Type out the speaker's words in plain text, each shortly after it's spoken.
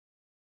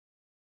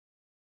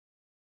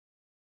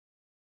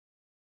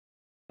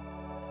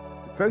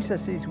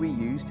processes we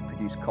use to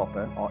produce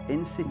copper are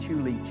in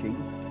situ leaching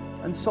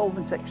and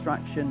solvent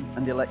extraction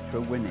and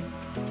electrowinning,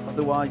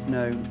 otherwise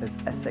known as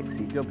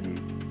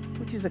SXEW,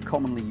 which is a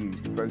commonly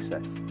used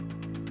process.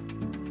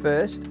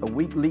 First, a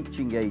weak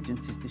leaching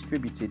agent is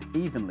distributed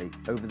evenly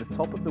over the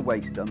top of the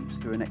waste dumps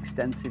through an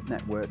extensive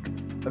network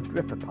of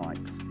dripper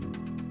pipes.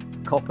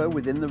 Copper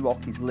within the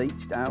rock is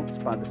leached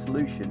out by the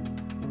solution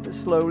that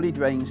slowly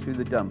drains through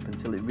the dump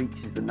until it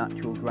reaches the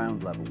natural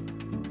ground level,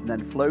 and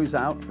then flows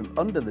out from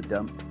under the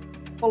dump,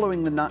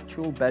 following the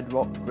natural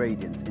bedrock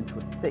gradient into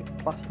a thick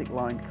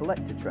plastic-lined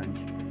collector trench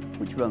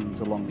which runs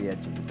along the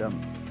edge of the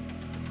dumps.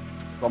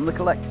 From the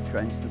collector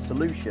trench, the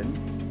solution,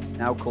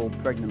 now called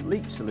pregnant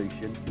leach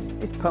solution,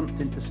 is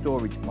pumped into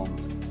storage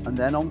ponds and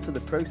then onto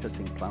the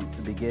processing plant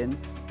to begin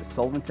the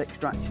solvent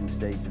extraction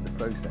stage of the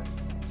process,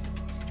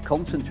 which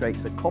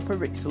concentrates a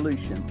copper-rich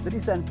solution that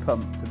is then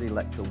pumped to the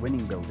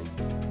electrowinning building,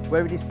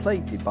 where it is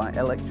plated by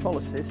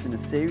electrolysis in a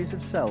series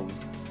of cells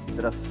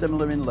that are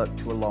similar in look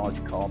to a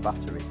large car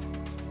battery.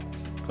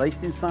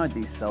 Placed inside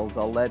these cells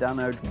are lead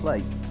anode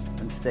plates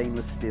and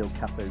stainless steel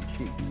cathode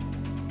sheets.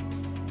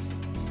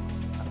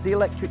 As the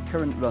electric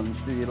current runs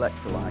through the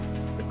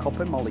electrolyte, the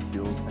copper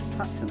molecules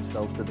attach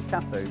themselves to the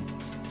cathodes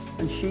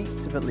and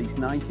sheets of at least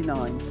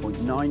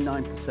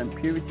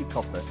 99.99% purity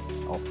copper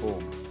are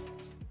formed.